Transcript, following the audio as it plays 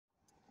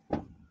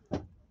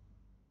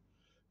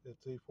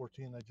It's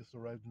 8:14. I just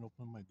arrived and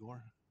opened my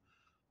door.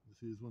 You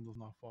see, this window's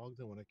not fogged,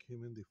 and when I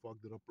came in, they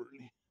fogged it up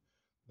early.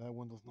 That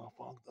window's not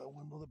fogged. That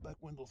window, the back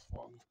window's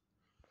fogged.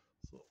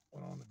 So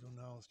what I'm gonna do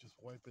now is just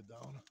wipe it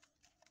down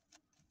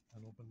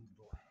and open the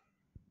door.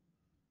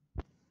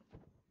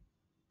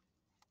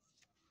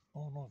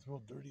 Oh no, it's real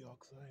dirty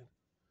outside.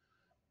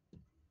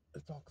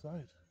 It's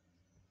outside.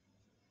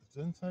 It's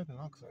inside and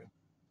outside.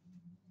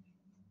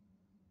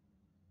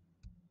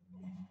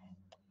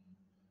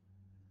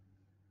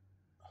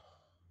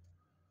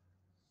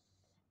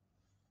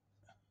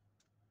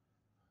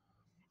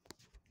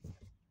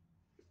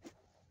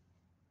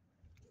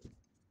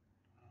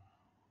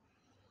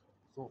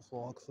 It's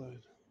also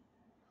outside.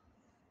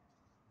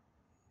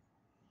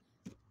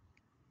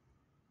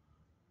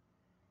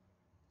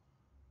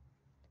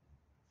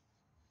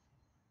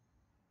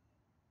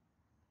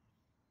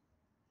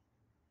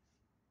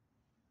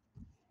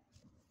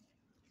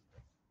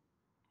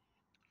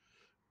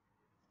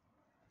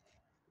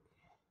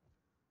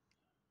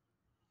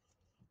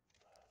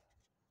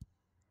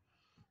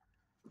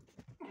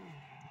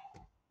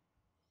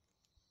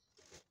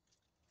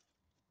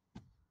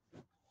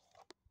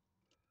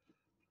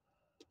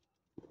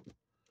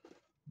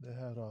 They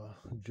had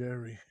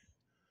Jerry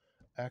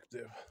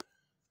active.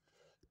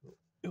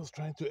 He was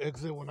trying to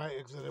exit. When I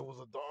exited, it was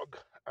a dog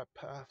at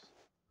Path.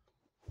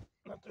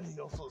 And then he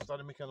also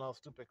started making a lot of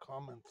stupid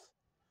comments.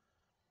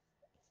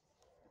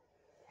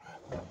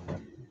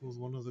 It was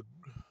one of the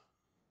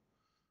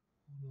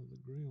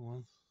green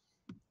ones.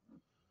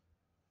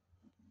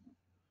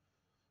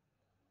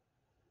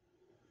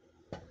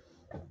 I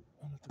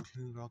have to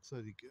clean it outside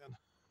again.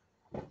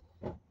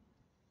 I'll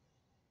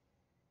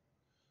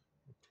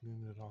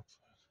clean it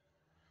outside.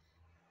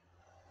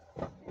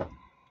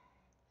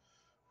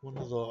 One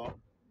of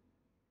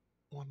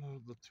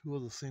the two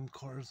of the same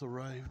cars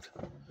arrived.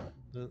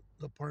 The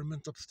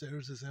apartment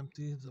upstairs is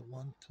empty. The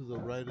one to the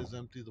right is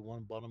empty. The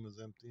one bottom is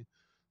empty.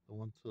 The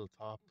one to the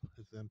top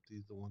is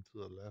empty. The one to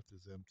the left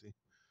is empty.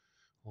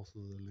 Also,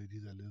 the lady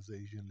that lives, the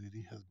Asian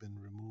lady, has been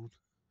removed.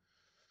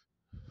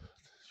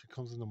 She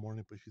comes in the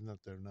morning, but she's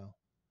not there now.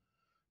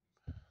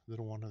 They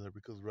don't want her there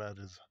because Rad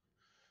is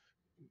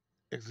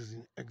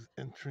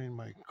entering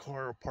my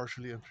car, or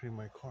partially entering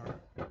my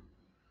car.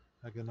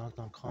 I get knocked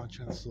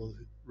unconscious, so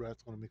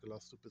Rad's going to make a lot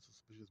of stupid,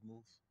 suspicious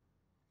moves.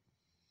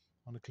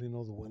 I want to clean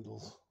all the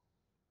windows.